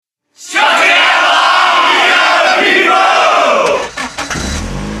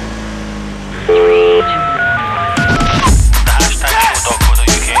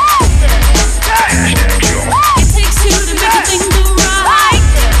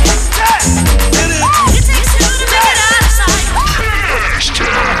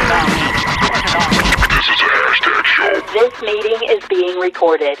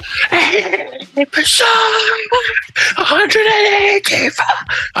reported.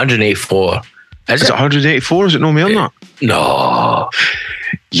 184. Is it 184? Is it no more than that? No.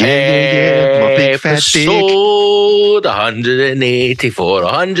 Yeah. My big fat dick. Episode 184.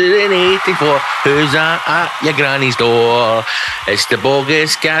 Who's at your granny's door? It's the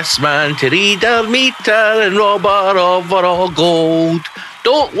bogus gas man to read her meter and rob her of all gold.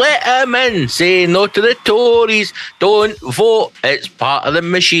 Don't let him in. Say no to the Tories. Don't vote. It's part of the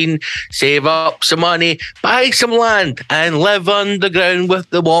machine. Save up some money, buy some land, and live underground with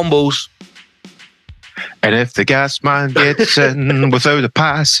the Wombles. And if the gas man gets in without a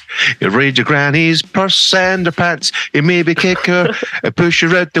pass, you raid your granny's purse and her pants. You maybe kick her and push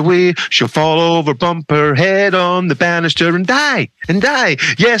her out the way. She'll fall over, bump her head on the banister and die.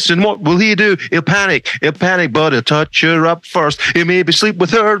 Yes, and what will he do? He'll panic, but he'll touch her up first. He'll maybe sleep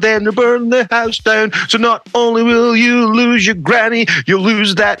with her, then he'll burn the house down. So not only will you lose your granny, you'll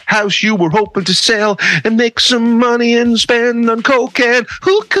lose that house you were hoping to sell and make some money and spend on coke and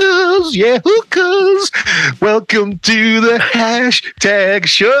hookahs. Yeah, hookahs. Welcome to the hashtag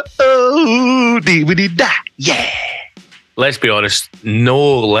show. DVD-da. Yeah. Let's be honest,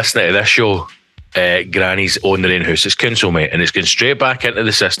 no listener to this show, grannies own their own house. It's Cooncil, mate, and it's going straight back into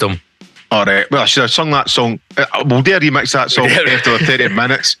the system. All right. Well, I should have sung that song. We'll dare remix that song after 30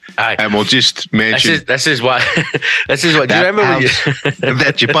 minutes. Aye. And we'll just mention. This is what. Do you remember when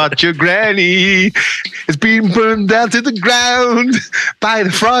that you bought your granny is being burned down to the ground by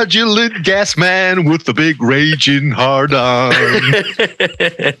the fraudulent gas man with the big raging hard on.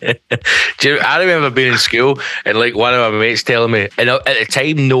 I remember being in school and like one of my mates telling me, and at the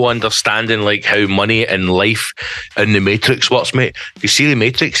time, no understanding like how money and life and the Matrix works, mate. You see the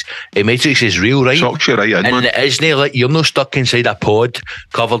Matrix is real, right? Shocks you right in, and man. it isn't like you're not stuck inside a pod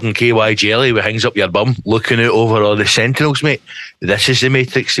covered in KY jelly with hangs up your bum looking out over all the sentinels, mate. This is the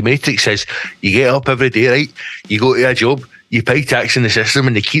Matrix. The Matrix is you get up every day, right? You go to a job, you pay tax in the system,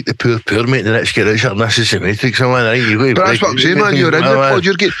 and they keep the poor, mate, and the rich get richer. And this is the Matrix, man, right? You go but that's what I'm saying, man. You're in the pod.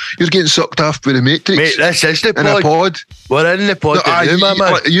 You're getting sucked off by the Matrix. Mate, this is the pod. In a pod. We're in the pod. No,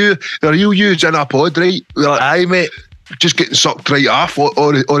 man. You're in a pod, right? Like, aye, mate. Just getting sucked right off,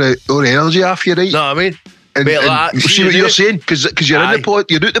 or energy off you, right? No, I mean, and see what you're saying, because you're in the pod,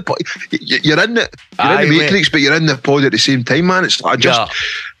 you're out the pod, you're in the Matrix, mate. But you're in the pod at the same time, man. It's like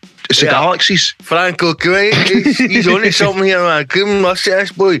it's the galaxies. Franco, great. He's only something here, man. Come, let's see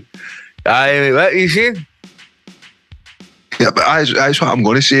this boy. Aye, mate, what are you saying? Yeah, but that's what I'm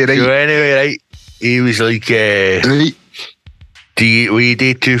going to say, right? So anyway, right, he was like, right. We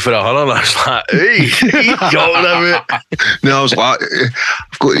did 2 for $100. I was like, hey, he's talking about. No, I was like,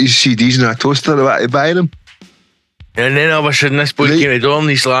 I've got these CDs in a toaster. I want to buy them. And then all of a sudden, this boy came to the door and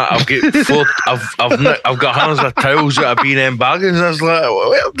he's like, I've got hundreds of towels that have been in bargains. And I was like,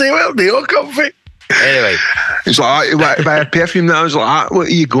 where do you all come from? Anyway, it's like, I want to buy a perfume. And I was like, what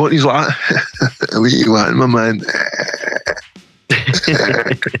are you going? He's like, what are you wanting, my man?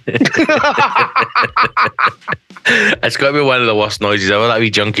 It's got to be one of the worst noises ever. That wee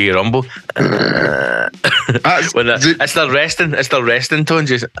junkie rumble. It's the resting tone.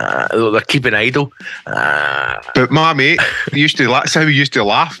 Just they're keeping idle. But my mate used to. That's how he used to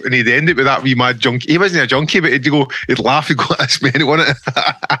laugh, and he'd end it with that wee mad junkie. He wasn't a junkie, but he'd laugh. He'd go, "That's many on it."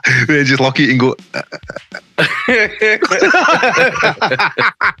 They'd just look at it and go.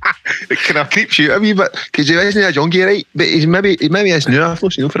 It kind of creeps you a wee bit because he isn't a junkie, right? But he maybe is new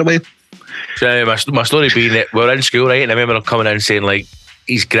after for a while. So anyway, my story being that we're in school, right? And I remember him coming in saying like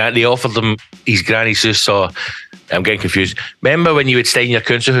they offered him his granny's house. So I'm getting confused. Remember when you would stay in your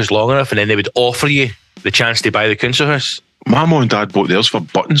council house long enough and then they would offer you the chance to buy the council house? My mum and dad bought theirs for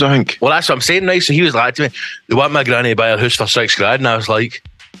buttons, I think. Well, that's what I'm saying, right? So he was like to me, they want my granny to buy her house for $6,000, and I was like,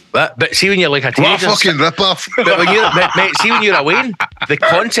 what? But see when you're like a teenager, what a fucking rip-off. But when mate, see when you're away, the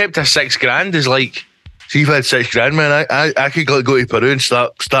concept of $6,000 is like, see if I had $6,000, man, I could go to Peru and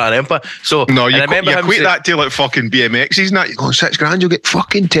start an empire. So no, you equate that to like fucking BMXs and that. You go, $6,000, you'll get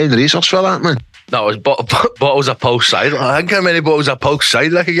fucking 10 racers for that, man. No, it was bottles of Pulse cider. I think how many bottles of Pulse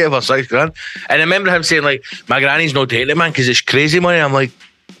cider I could get for $6,000. And I remember him saying like, my granny's not taking it, man, because it's crazy money. I'm like,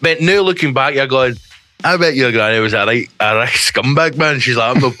 but now looking back, you're going, I bet your granny was a right scumbag, man. She's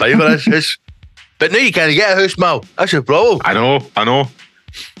like, I'm not paying for this house. But now you can't get a house, Mal. That's your problem. I know.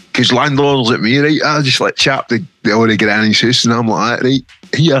 Because landlords at me, right, I just like chap the old granny's house and I'm like, right,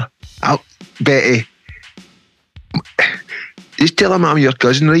 here, I'll Betty, just tell him I'm your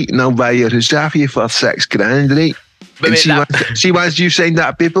cousin, right, and I'll buy your house off you for $6,000, right? But and mate, see once you've signed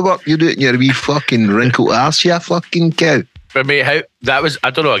that paperwork, you do it in your wee fucking wrinkled arse, you fucking cow. But mate, how that was, I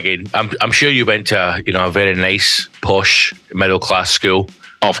don't know. Again, I'm sure you went to a very nice, posh, middle class school.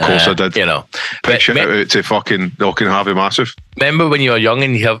 Of course I did. Big shout out to fucking Knocking Harvey Massive. Remember when you were young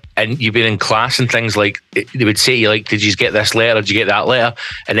and you've been in class and things like they would say to you like, did you get this letter? Did you get that letter?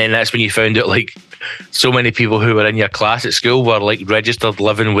 And then that's when you found out like so many people who were in your class at school were like registered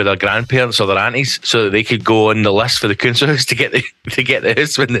living with their grandparents or their aunties, so that they could go on the list for the Cooncil house to get the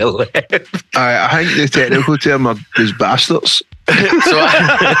house when they left. I think the technical term is bastards. So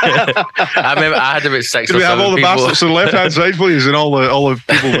I remember I had about 6 or 7 people. We have all the bastards on the left hand side, please, and all the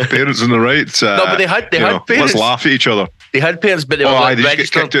people with parents on the right. No, but they had parents. Let's laugh at each other. They had parents, but they were like they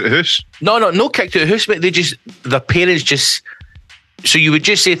just registered. get kicked out of the house. No kicked out of the house, but their parents just. So you would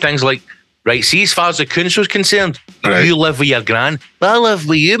just say things like, right, see, as far as the Cooncil's concerned, right, you live with your gran. I live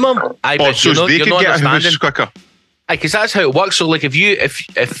with you, mum. So they can get a house quicker. Because that's how it works. So, like, if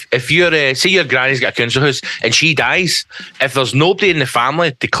you're say your granny's got a Cooncil house and she dies, if there's nobody in the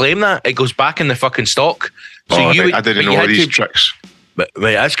family to claim that, it goes back in the fucking stock. So I didn't know all these tricks. But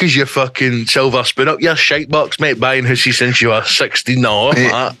mate, that's because you're fucking silver spoon up your shite box, mate, buying houses since you were 16. No,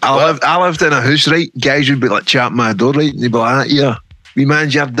 I lived in a house, right? Guys would be like chapping my door, right? And they'd be like, yeah, we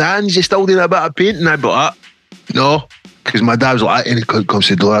man's your dad's, you still doing a bit of painting? I'd be like, no. Because my dad was like, and he comes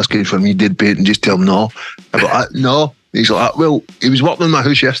to the door asking for me, did paint, and just tell him no. I'm like, no. He's like, well, he was working in my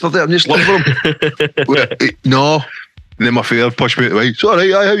house yesterday. I'm just looking for him. No. And then my father pushed me away. It's all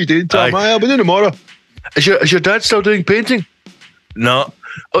right, how you doing, Tom? I'll be in tomorrow. Is your dad still doing painting? No.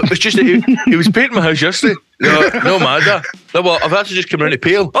 It's just that he was painting my house yesterday. No matter. No, well, I've actually just come round to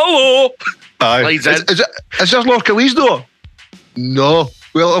peel. Hello. Aye. Is this Lord Kelly's door? No.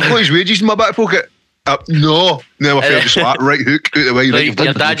 Well, I've got his wages in my back pocket. No. Then my father just like, right hook out the way. Like,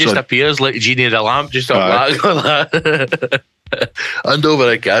 your dad just appears like Genie of the Lamp, just like that. And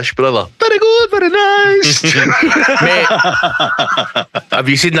over a cash, brother. Very good, very nice. Mate, have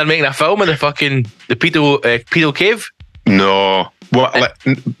you seen they're making a film of the pedo cave? No. What?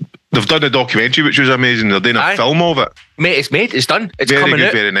 They've done a documentary, which was amazing. They're doing a film of it. Mate, it's made. It's done. It's very coming good,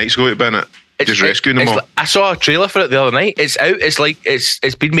 out. Very nice. Go to Bennett. Just rescuing them all. I saw a trailer for it the other night. It's out. It's like it's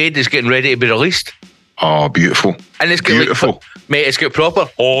been made. It's getting ready to be released. Oh, beautiful. And it's got beautiful. Mate, it's got proper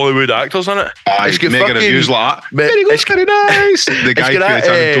Hollywood actors on it. It's got mega reviews like that. Very good, very nice. The guy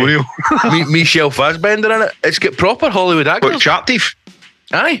played Antonio. Michelle Fassbender in it. It's got proper Hollywood actors. What, Shark Thief?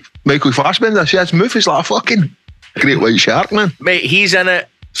 Aye. Michael Fassbender. See, that's Moofy's like a fucking great white shark, man. Mate, he's in it.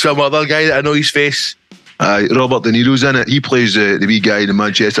 Some other guy that I know his face. Robert De Niro's in it. He plays the wee guy in the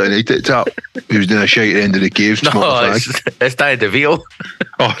Manchester United top who's doing a shite at the end of the caves. No, it's Danny DeVito.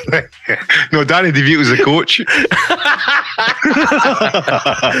 Oh, no, Danny DeVito's the coach.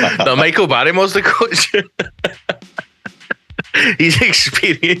 No, Michael Barrymore's the coach. He's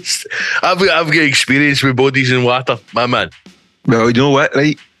experienced. I've got experience with bodies in water, my man. Well, you know what,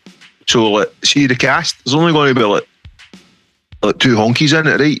 right? So, see the cast, there's only going to be like 2 honkies in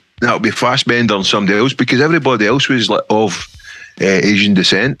it, right? That'll be Fassbender and somebody else, because everybody else was like of Asian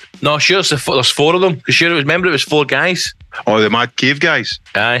descent. No, sure, there's 4 of them. Because remember it was 4 guys. Oh, the mad cave guys.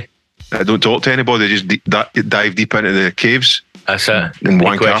 Aye. I don't talk to anybody. Just dive deep into the caves. That's it. And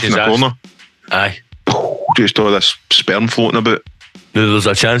wank off in the corner. Aye. Just all this sperm floating about. There's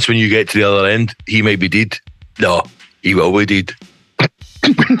a chance when you get to the other end, he may be dead. No, he will be dead.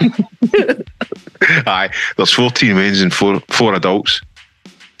 Aye, there's 14 men and 4 adults.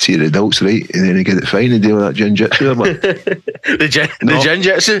 See the adults, right? And then they get it fine and deal with that jinjitsu. The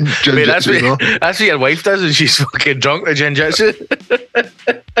jinjitsu? Mate, that's what your wife does when she's fucking drunk, the jinjitsu.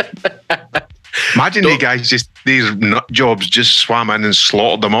 Imagine the guys these nut jobs just swam in and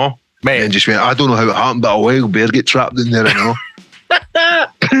slaughtered them all. Mate. And just went, I don't know how it happened, but a wild bear get trapped in there, I know.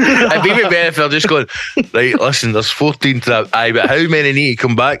 It'd be better if they're just going, right, listen, there's 14 trapped. Aye, but how many need to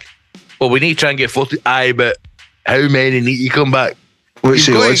come back? Well, we need to try and get 14. Aye, but how many need to come back?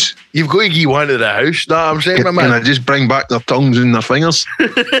 You've got to get one to the house. Know what I'm saying, my man? Can I just bring back their tongues and their fingers?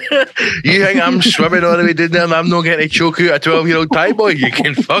 You think I'm swimming all the way down there and I'm not getting a choke out a 12-year-old Thai boy? You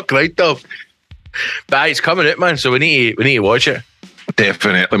can fuck right off. But aye, it's coming out, man, so we need to watch it.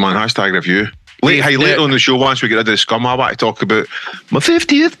 Definitely, man. Hashtag review. Later on the show, once we get rid of the scum, I want to talk about my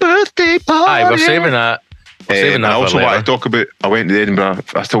 50th birthday party. Aye, we're saving that. And I also want to talk about, I went to Edinburgh,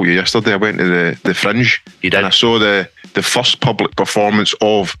 I told you yesterday, I went to the Fringe. You did? And I saw the first public performance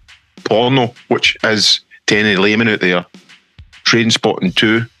of porno, which is, to any layman out there, Trainspotting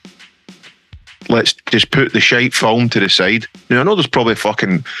 2. Let's just put the shite film to the side. Now, I know there's probably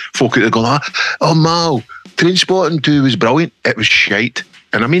fucking folk out there going, oh, Mal, Trainspotting 2 was brilliant. It was shite.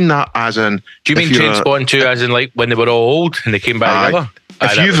 And I mean that as in... Do you mean Trainspotting 2 as in like when they were all old and they came back together?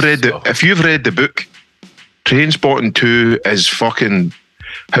 If you've read the book, Trainspotting 2 is fucking.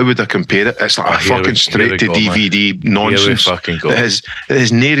 How would I compare it? It's like a fucking straight to DVD nonsense. It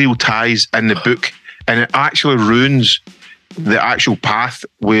has no real ties in the book, and it actually ruins the actual path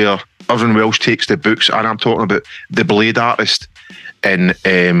where Irvin Welsh takes the books. And I'm talking about The Blade Artist and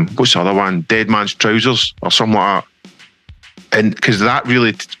what's the other one? Dead Man's Trousers or something like that. And because that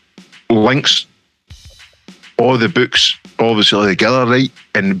really links all the books obviously together, right?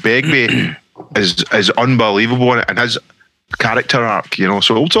 And Begbie is unbelievable in it, and his character arc, you know.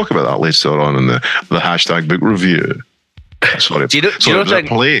 So we'll talk about that later on in the hashtag book review. Sorry, do you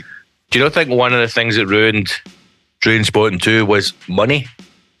not think one of the things that ruined Trainspotting 2 was money?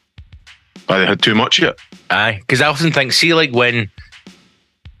 They had too much yet. Aye, because I often think, see, like when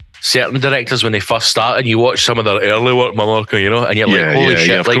certain directors, when they first start, and you watch some of their early work, Mallorca, you know, and you're like, holy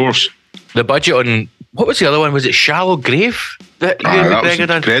shit, of like course. The budget on, what was the other one? Was it Shallow Grave? That was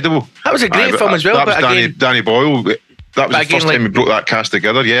incredible. That was a great film as well. That was Danny Boyle. That was the first time we brought that cast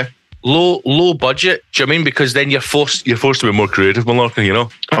together, yeah. Low budget, do you know what I mean? Because then you're forced to be more creative, Mallorca, you know?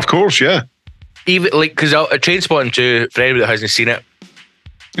 Of course, yeah. Even like, because Trainspotting 2, for anybody that hasn't seen it,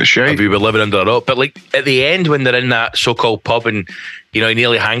 it's right. If we were living under a rock, but like at the end when they're in that so-called pub and, you know, he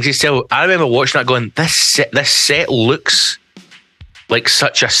nearly hangs himself, I remember watching that going, this set looks like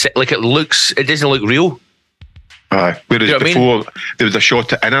such a set, like it doesn't look real. Whereas you know before there was a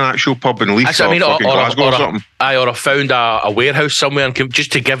shot in an actual pub in Leith or Glasgow or something. Or I found a warehouse somewhere and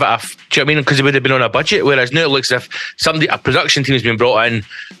just to give it a, do you know what I mean? Because it would have been on a budget, whereas now it looks as if a production team has been brought in,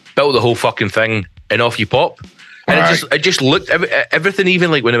 built the whole fucking thing, and off you pop. And it just looked, everything, even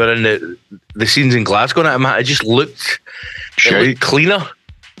like when they were in the scenes in Glasgow, it just looked, cleaner. Do you know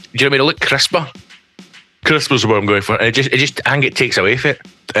what I mean? It looked crisper. Crisper's what I'm going for. And I think it takes away from it.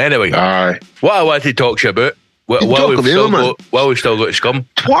 Anyway, what I wanted to talk to you about, while we've still got Scum.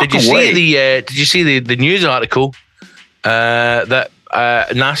 Did you see the news article that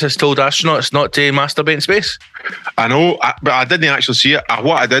NASA's told astronauts not to masturbate in space? I know, but I didn't actually see it.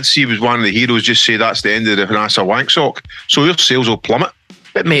 What I did see was one of the heroes just say that's the end of the NASA wank sock. So your sales will plummet.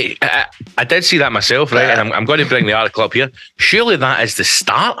 But mate, I did see that myself, right? And I'm going to bring the article up here. Surely that is the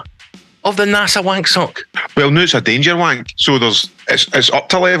start of the NASA wank sock. Well, no, it's a danger wank. So it's up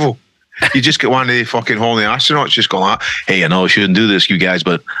to level. You just get one of the fucking horny astronauts just going like, hey, I know I shouldn't do this, you guys,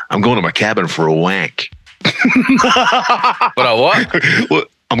 but I'm going to my cabin for a wank. For a what?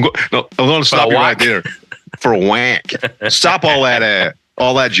 Look, I'm going to stop you right there. For a wank. Stop all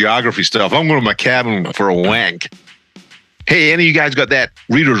that geography stuff. I'm going to my cabin for a wank. Hey, any of you guys got that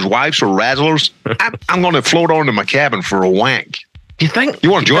Reader's Wives or Razzlers? I'm going to float on to my cabin for a wank. You think? You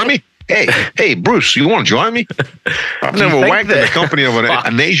want to join me? Hey, Bruce, you want to join me? I've never wanked in the company of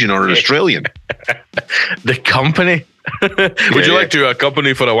an Asian or an Australian. The company? Would you like to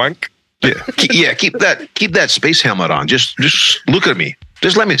accompany for a wank? Yeah, keep that space helmet on. Just look at me.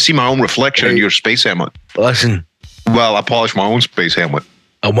 Just let me see my own reflection in your space helmet. Listen. Well, I polish my own space helmet.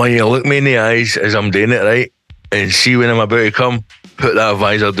 I want you to look me in the eyes as I'm doing it, right? And see when I'm about to come, put that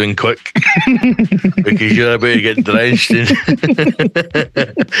visor down quick. Because you're about to get drenched. You're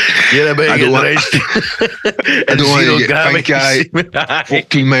about to get drenched. I don't want to get pink eye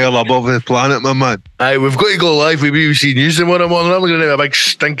 14 mile above the planet, my man. Aye, we've got to go live with BBC News tomorrow morning. I'm going to have a big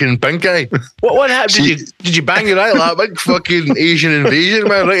stinking pink eye. What happened? Did you bang your eye like that big fucking Asian invasion,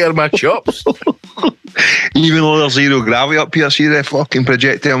 man? Right out of my chops. Even though there's zero gravity up here, see the fucking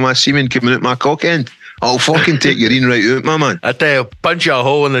projectile my semen coming out my cock end. I'll fucking take your in right out, my man. I tell you, punch you a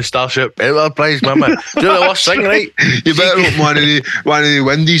hole in the Starship Enterprise, my man. Do the worst thing, right? You better open one of the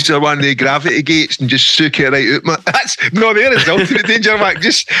windies or one of the gravity gates and just soak it right out, man. That's no, there is ultimate danger, man.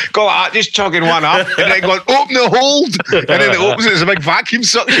 Just go like that, just chugging one up and then going, open the hold. And then it opens, it's a big vacuum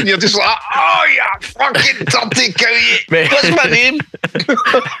suction. You're just like, oh, you fucking dirty cow. What's my name?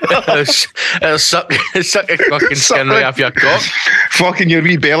 It'll suck a fucking skin right off your cock. Fucking your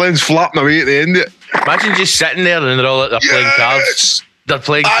wee bellends flapping away at the end of it. Imagine just sitting there and they're playing cards. They're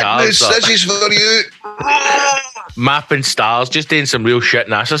playing cards. This is for you. Mapping stars, just doing some real shit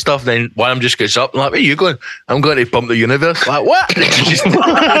NASA stuff. Then one of them just gets up and like, where are you going? I'm going to pump the universe. Like, what? just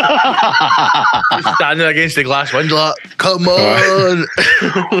standing against the glass window like, come on.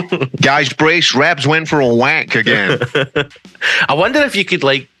 Guys, brace, Rabs went for a wank again. I wonder if you could,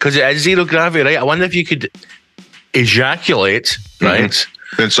 like, because it is zero gravity, right? I wonder if you could ejaculate, right? Mm-hmm.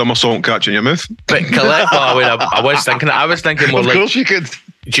 Then somersault catch in your mouth. But collect. Oh, wait, I was thinking more of like. Of course you could.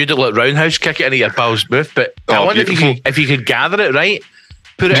 You'd like roundhouse kick it into your pal's mouth. But I wonder if you could gather it right,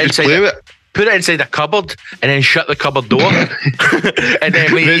 put it inside a cupboard, and then shut the cupboard door. and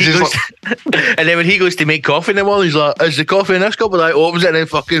then when he goes to make coffee in the morning, he's like, "Is the coffee in this cupboard?" I opens it and then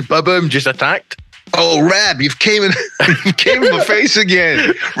fucking boom, just attacked. Oh, Rab, you've came in, you came in my face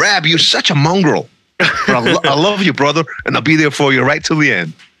again. Rab, you're such a mongrel. I love you, brother, and I'll be there for you right till the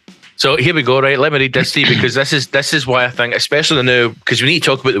end. So here we go, right? Let me read this to you, because this is why I think, especially now, because we need to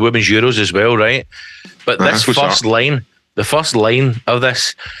talk about the women's Euros as well, right? But this first line, the first line of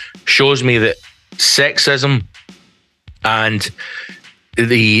this shows me that sexism and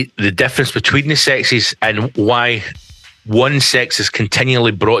the difference between the sexes and why one sex is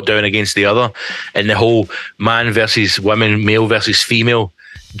continually brought down against the other, and the whole man versus women, male versus female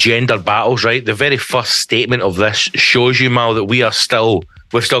gender battles, right? The very first statement of this shows you, Mal, that we've still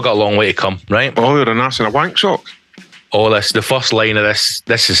got a long way to come, right? Oh, you're an ass in a wank sock. All this, the first line of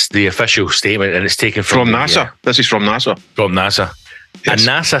this is the official statement, and it's taken from NASA. Yeah. This is from NASA. From NASA. Yes. A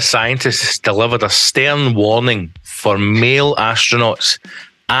NASA scientist delivered a stern warning for male astronauts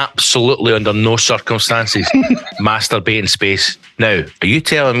absolutely under no circumstances masturbate in space. Now, are you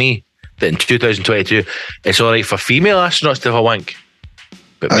telling me that in 2022 it's all right for female astronauts to have a wank,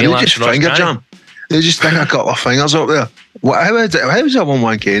 but male just astronauts finger can't? jam. They just think I got their fingers up there. How is that one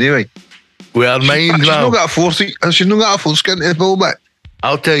wank anyway? Well, she's not got a full skin to the ball bit.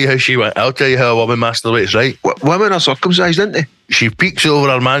 I'll tell you how she went. I'll tell you how a woman masturbates, right? Women are circumcised, aren't they? She peeks over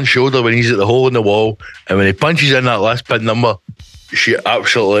her man's shoulder when he's at the hole in the wall, and when he punches in that last pin number, she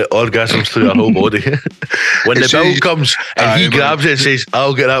absolutely orgasms through her whole body. When the bill comes and he grabs it and says,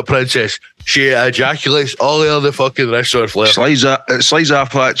 "I'll get that princess," she ejaculates all the other fucking rest of her flare. It slides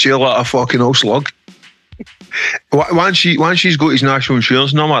off that chair like a fucking old slug. Once she's got his national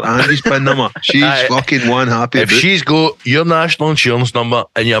insurance number and his PIN number, she's fucking one happy. If she's got your national insurance number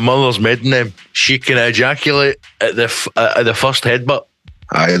and your mother's maiden name, she can ejaculate at the first headbutt.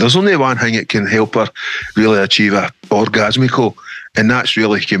 Aye, there's only one thing that can help her really achieve a orgasmico, and that's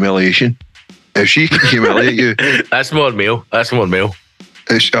really humiliation. If she can humiliate you, that's more male.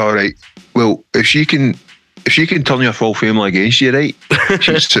 It's all right. Well, if she can turn your full family against you, right?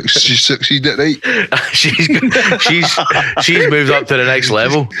 She's succeeded, right? she's moved up to the next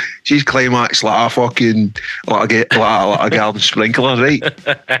level. She's climaxed like a fucking like a garden sprinkler, right?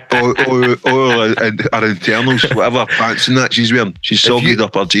 or her internals, whatever pants and that she's wearing. She's sogged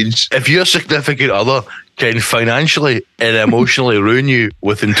up her jeans. If your significant other can financially and emotionally ruin you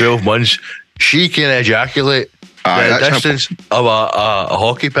within 12 months, she can ejaculate the distance of a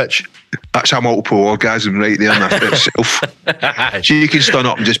hockey pitch. That's a multiple orgasm right there in itself. She can stand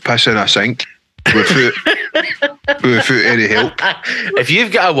up and just piss in a sink without any help. If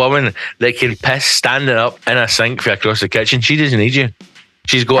you've got a woman that can piss standing up in a sink for across the kitchen, she doesn't need you.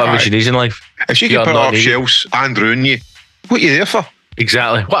 She's got everything she needs in life. If she can put off shelves and ruin you, what are you there for?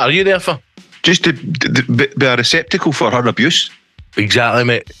 Exactly. What are you there for? Just to be a receptacle for her abuse. Exactly,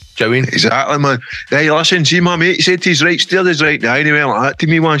 mate. Do you know what I mean? Exactly, man. Hey, listen, see, my mate said he's right, steered his right now, and he went like that to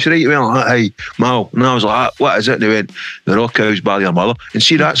me once, right? He went like that, hey, Mal. And I was like, what is it? And he went, they're all cows by your mother. And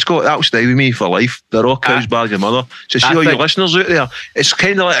see that, Scott, that'll stay with me for life. They're all cows by your mother. So see all your listeners out there, it's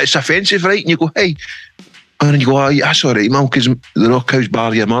kind of like, it's offensive, right? And you go, hey, and you go, oh, that's all right, Mal, because they're all cows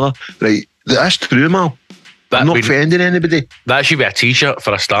by your mother. Right, that's true, Mal. I'm not offending anybody. That should be a t-shirt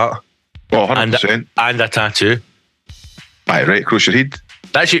for a start. Oh, 100%. And a tattoo. Aye, right across your head.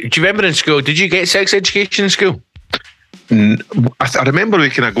 Do you remember in school, did you get sex education in school? I remember we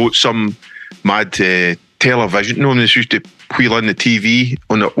kind of got some mad television, you know, when they used to wheel in the TV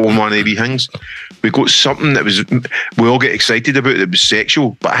on one of the wee things. We got something that was, we all get excited about, that was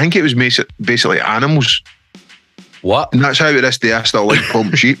sexual, but I think it was basically animals. What? And that's how it is today. I still like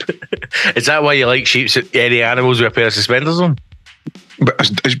pump sheep. Is that why you like sheep? Any animals with a pair of suspenders on? But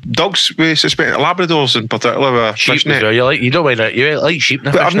it's dogs with suspended, Labradors in particular with a fishnet. Well. You don't mind that. You like sheep.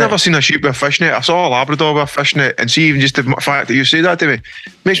 But I've never seen a sheep with a fishnet. I saw a Labrador with a fishnet, and see, even just the fact that you say that to me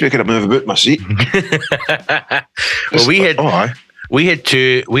makes me kind of move about my seat. Well, we had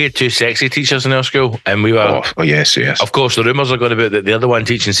two sexy teachers in our school, and we were. Oh yes. Of course, the rumours are going about that they're the one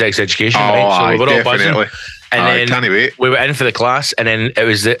teaching sex education, right? So we were all buzzing. And then can't wait. We went in for the class, and then it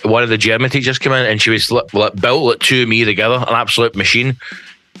was one of the German teachers came in, and she was built like two of me together, an absolute machine.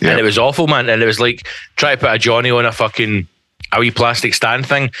 Yep. And it was awful, man. And it was like try to put a Johnny on a wee plastic stand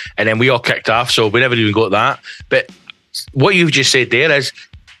thing, and then we all kicked off. So we never even got that. But what you've just said there is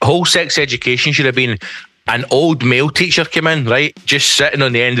whole sex education should have been an old male teacher come in, right, just sitting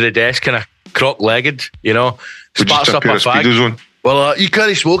on the end of the desk, kind of crock-legged, you know, sparks up a fag. Well, you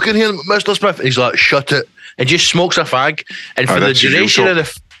can't smoke in here, Mr. Smith. And he's like, shut it. And just smokes a fag, and for the duration of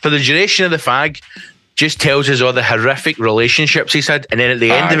the fag, just tells us all the horrific relationships he's had, and then at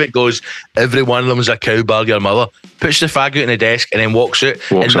the end of it goes, every one of them is a cow bar your mother. Puts the fag out on the desk and then walks out.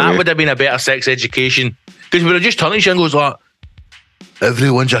 That would have been a better sex education, because we would have just turned each other and goes like,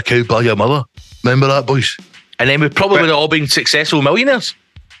 everyone's a cow bar your mother. Remember that, boys? And then we probably would have all been successful millionaires.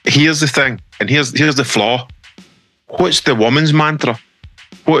 Here's the thing, and here's the flaw. What's the woman's mantra?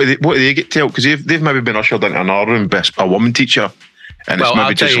 What do they get to? Because they've maybe been ushered into another room by a woman teacher, and it's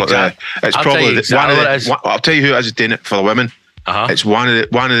maybe just like that. It's probably I'll tell you who is doing it for the women. It's one of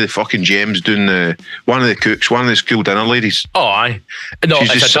the fucking gems doing one of the cooks, one of the school dinner ladies. Oh, aye. No,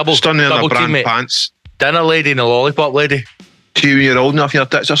 she's it's just a double stunning in her brand teammate. pants. Dinner lady and a lollipop lady. When you're old enough, your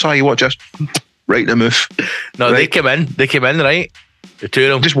tits. That's how you watch this. Right in the move. No, right. They came in, right? The two of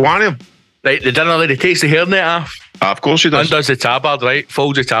them. Just one of them. Right, the dinner lady takes the hairnet off. Of course she does. Undoes the tabard, right?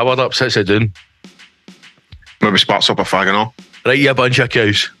 Folds the tabard up, sits it down. Maybe sparks up a fag and all. Right, you bunch of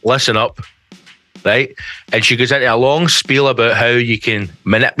cows. Listen up. Right? And she goes into a long spiel about how you can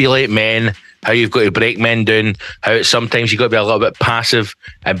manipulate men, how you've got to break men down, how sometimes you've got to be a little bit passive,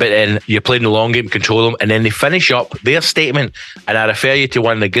 but then you're playing the long game, control them. And then they finish up their statement, and I refer you to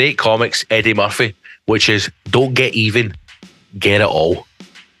one of the great comics, Eddie Murphy, which is, don't get even, get it all.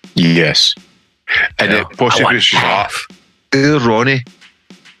 Yes. And it possibly was half. Ronnie.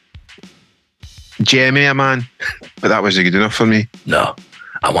 Jamie, man. But that wasn't good enough for me. No.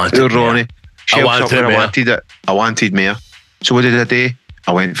 I wanted Ronnie. I wanted it. I wanted more. So what did I do?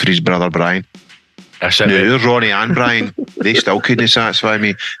 I went for his brother Brian. That's it. No, Ronnie and Brian, they still couldn't satisfy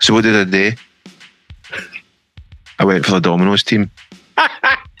me. So what did I do? I went for the Domino's team.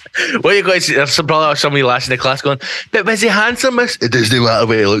 What are you going to say? There's probably somebody last in the class going, but was he handsome, miss? It doesn't matter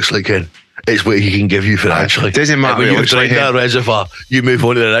what he looks like, Ken. It's what he can give you financially. It doesn't matter what he looks like. That reservoir, you move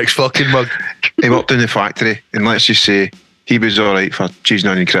on to the next fucking mug. He worked in the factory, and let's just say he was all right for cheese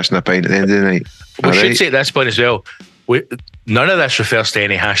and onion crisp and a pint at the end of the night. We should say at this point as well, none of this refers to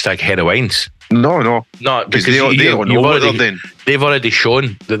any hashtag heroines. No. Because they all know what they're doing. They've already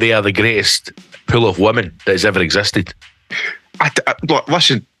shown that they are the greatest pool of women that has ever existed. Look,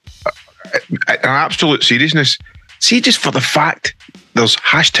 listen, in absolute seriousness, see, just for the fact there's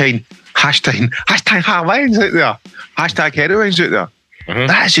hashtag heroines out there, hashtag heroines out there. Mm-hmm.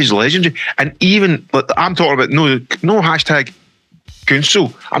 That's just legendary. And even I'm talking about no hashtag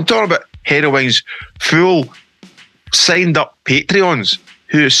Cooncil. I'm talking about heroines, full signed up Patreons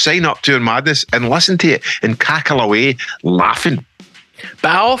who sign up to her madness and listen to it and cackle away laughing.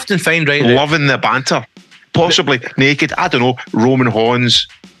 But I often find loving the banter, possibly naked. I don't know, Roman horns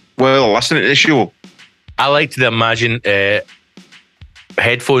while listening to the show. I like to imagine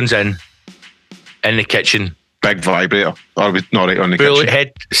headphones in the kitchen, big vibrator, or not right on the kitchen.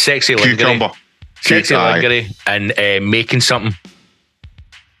 Head, sexy lingerie, and making something,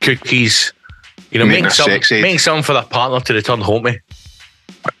 cookies. You know, making something for their partner to return home to.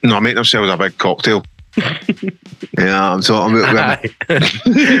 No, make themselves a big cocktail. Yeah, I'm talking about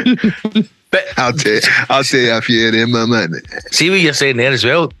women. But I'll tell you a few of them, man. See what you're saying there as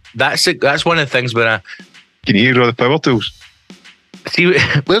well. That's one of the things where can you hear all the power tools? See,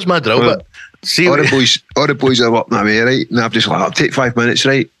 where's my drill bit? See, all the boys are up my way, right? And I've just like, I'll take 5 minutes,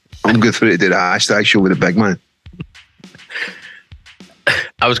 right? I'm going through to do the hashtag show with the big man.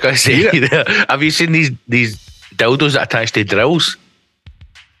 I was going to say, have you seen these dildos that attach to drills?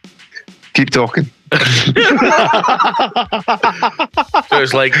 Keep talking. So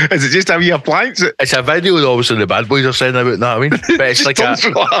it's like, is it just a wee appliance? It's a video, obviously the bad boys are saying about that. I mean, but it's like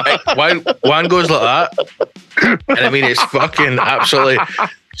one goes like that, and I mean it's fucking absolutely.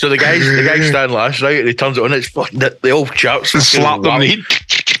 So the guy's standing last, right? And he turns it on. It's fucking the old chaps slap them,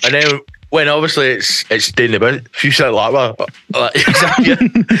 and then when obviously it's doing the bit, you sit like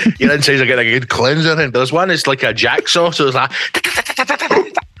your insides are getting a good cleanser. And there's one that's like a jacksaw, so it's like.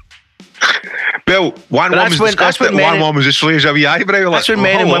 Bill, one woman was just slaves of your eyebrow. That's when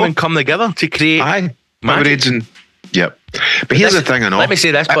men and women come together to create magic. Yep. But here's the thing, I know. Let me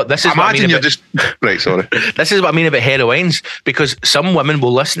say this, but this is what I mean about, right, sorry. This is what I mean about heroines, because some women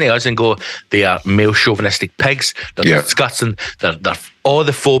will listen to us and go, they are male chauvinistic pigs, they're disgusting, they're all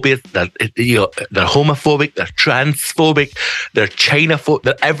the phobia, they're homophobic, they're transphobic, they're Chinaphobic,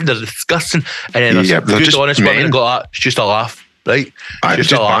 they're disgusting. And then there's good honest women and go, it's just a laugh. Right, just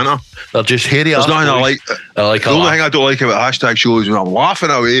banter. They're just hairy. There's nothing I like. The only thing I don't like about hashtag shows is when I'm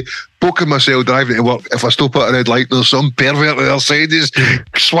laughing away, poking myself driving to work. If I stop at a red light, there's some pervert on the other side just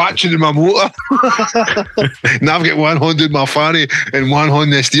swatching in my motor. Now I've got one hand in my fanny and one hand in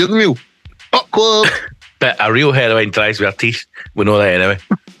the steering wheel. Up club. But a real heroine tries with her teeth. We know that anyway.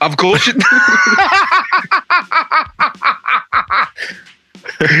 Of course.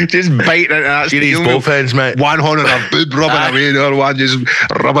 Just biting into that steering both ends, mate. One hand on her boob rubbing away, the other one just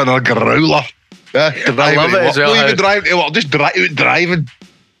rubbing her growler. I love it as well. Not even driving to work, just driving.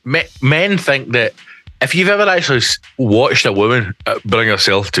 Men think that if you've ever actually watched a woman bring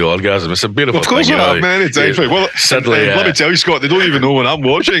herself to orgasm, it's a beautiful Of course thing. I have many times. Yeah. Right? Well, Suddenly, let me tell you, Scott, they don't even know when I'm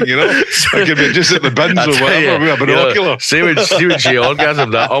watching, you know. I could be just at the bins or whatever with a binocular. See when she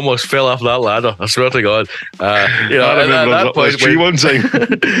orgasmed, that almost fell off that ladder. I swear to God. I remember at that point, tree one time.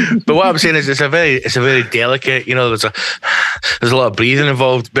 but what I'm saying is, it's a very delicate. You know, there's a lot of breathing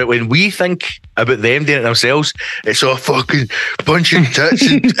involved. But when we think about them doing it themselves, it's all fucking punching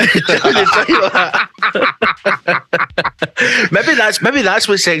tits and maybe that's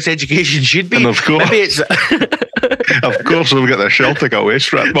what sex education should be. And of course, maybe it's of course we've got the Celtic waist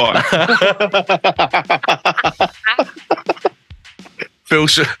strap on.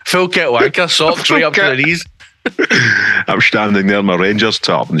 full kit wanker, socks right up to the knees. I'm standing there in my Rangers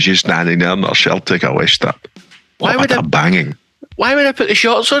top, and she's standing there in her Celtic waist strap. Why would I banging? Why would I put the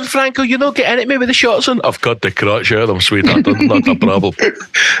shorts on, Franco? You're not getting at me with the shorts on. I've cut the crotch out of them, sweetheart. Not a problem.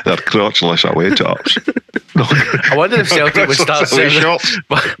 They're crotchless away tops. I wonder if Celtic would start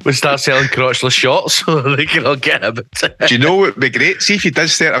selling crotchless shorts so they can all get a bit. Do you know what would be great? See if you did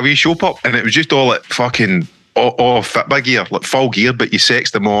start a wee shop up and it was just all like fucking all Fitbit gear, like full gear, but you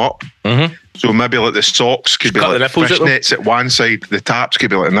sexed them all up. Mm-hmm. So maybe like the socks could be like fishnets at one side, the taps could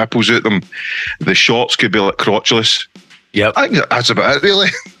be like nipples at them, the shorts could be like crotchless. Yep. I think that's about it, really.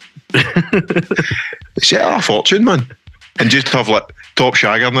 Set a fortune, man. And just have like top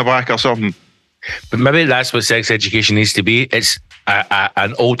shagger in the back or something. But maybe that's what sex education needs to be. It's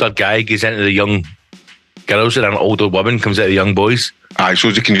an older guy goes into the young girls and an older woman comes into the young boys. Aye,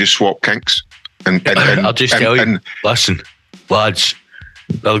 so they can just swap kinks. And I'll just tell you, listen, lads,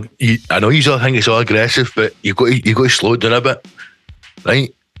 I know you all think it's all aggressive, but you got to slow it down a bit.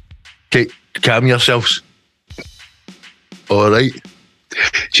 Right? Calm yourselves. All right.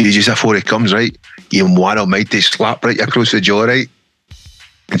 See, just before he comes, right, you want almighty slap right across the jaw, right?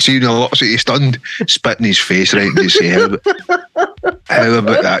 And see, when he looks at you stunned, spit in his face, right, and just say, how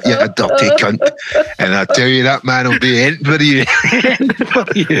about that, you dirty cunt? And I tell you, that man will be in for you.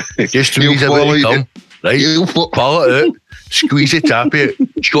 Just squeeze a bit of cum, right? Pull it out, squeeze it, tap it,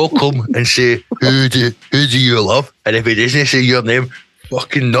 choke him, and say, who do you love? And if he doesn't say your name,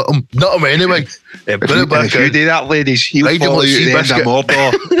 fucking nut him anyway. And put it back if you do that, ladies, he'll fall out the end of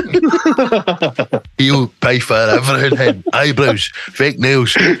Mordor. He'll pay for everything. Eyebrows, fake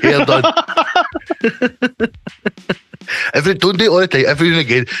nails, hair done. Don't do it all the time. Every now and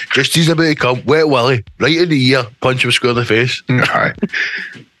again, just tease a bit of cum, wet willy, right in the ear, punch him square in the face. Aye.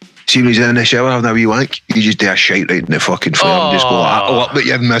 See when he's in the shower having a wee wank, you just do a shite right in the fucking flare and just go, what that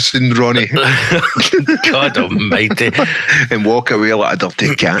you're missing, Ronnie? God almighty. And walk away like a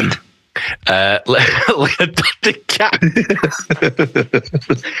dirty cat. Like a dirty cat.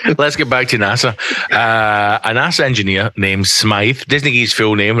 Let's get back to NASA. A NASA engineer named Smythe, doesn't he give his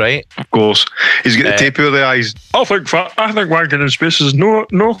full name, right? Of course. He's got the tape over the eyes. I think wanking in space is no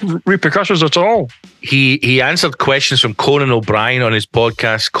repercussions at all. He answered questions from Conan O'Brien on his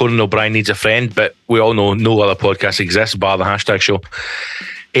podcast, Conan O'Brien Needs a Friend, but we all know no other podcast exists bar the hashtag show.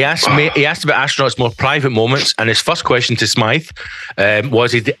 He asked about astronauts' more private moments, and his first question to Smythe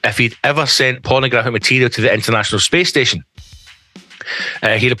was if he'd ever sent pornographic material to the International Space Station.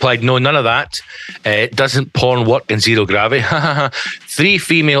 He replied, no, none of that. Doesn't porn work in zero gravity? 3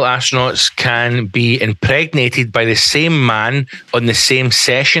 female astronauts can be impregnated by the same man on the same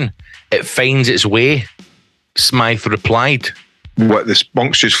session. It finds its way, Smythe replied. What, the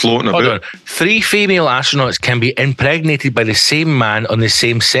spunk's just floating about? Hold on. 3 female astronauts can be impregnated by the same man on the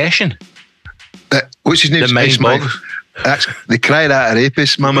same session. What's his name? The mind boggles. They cry that a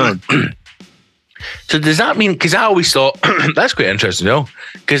rapist, my man. So does that mean, because I always thought, that's quite interesting, though,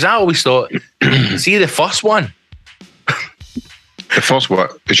 because I always thought, see the first one? The first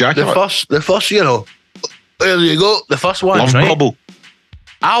what? Ejaculate? The first, you know, there you go, the first one, Love right? bubble.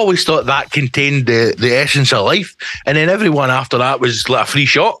 I always thought that contained the essence of life, and then everyone after that was like a free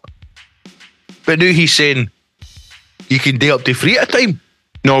shot. But now he's saying you can do up to 3 at a time.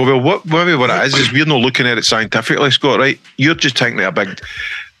 No, well, maybe what it is we're not looking at it scientifically, Scott, right? You're just thinking like a big,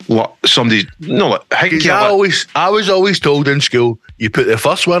 somebody, no, like, I was always told in school, you put the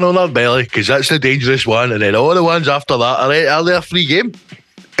first one on our belly because that's the dangerous one, and then all the ones after that are their free game.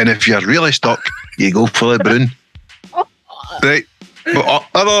 And if you're really stuck, you go for the broom. Right? But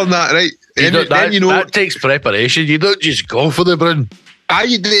other than that, right? That takes preparation. You don't just go for the broom.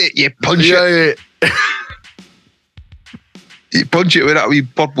 You do it, you punch it. Yeah. You punch it with that wee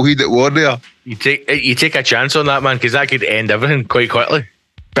purple head at war there. You take a chance on that, man, because that could end everything quite quickly.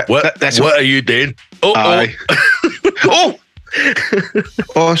 But what are you doing? Aye. Oh!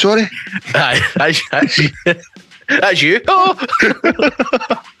 Oh, sorry. Aye, that's you. Oh!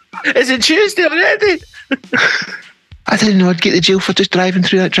 Is it Tuesday already? I didn't know I'd get to jail for just driving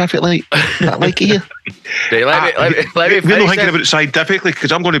through that traffic light. That like here. Right, let me We're not finish thinking this. about it scientifically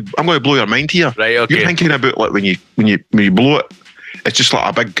because I'm going to blow your mind here. Right, okay. You're thinking about like when you blow it, it's just like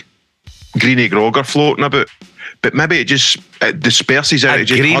a big greeny grogger floating about. But maybe it disperses out. A It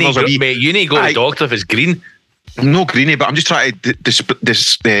just greeny, hovers a wee- mate, you need to go to the Aye. doctor if it's green. No greeny, but I'm just trying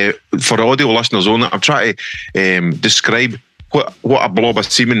to for audio listeners only. I'm trying to describe what a blob of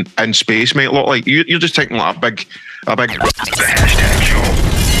semen in space might look like. You're just thinking like a big. The hashtag show.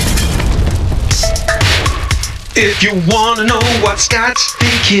 If you want to know what Scott's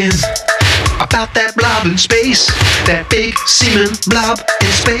thinking about that blob in space, that big semen blob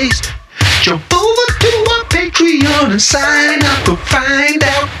in space, jump over to our Patreon and sign up to find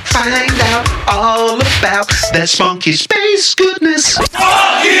out all about that spunky space goodness.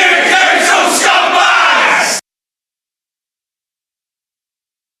 Fuck you, Cooncil Scott!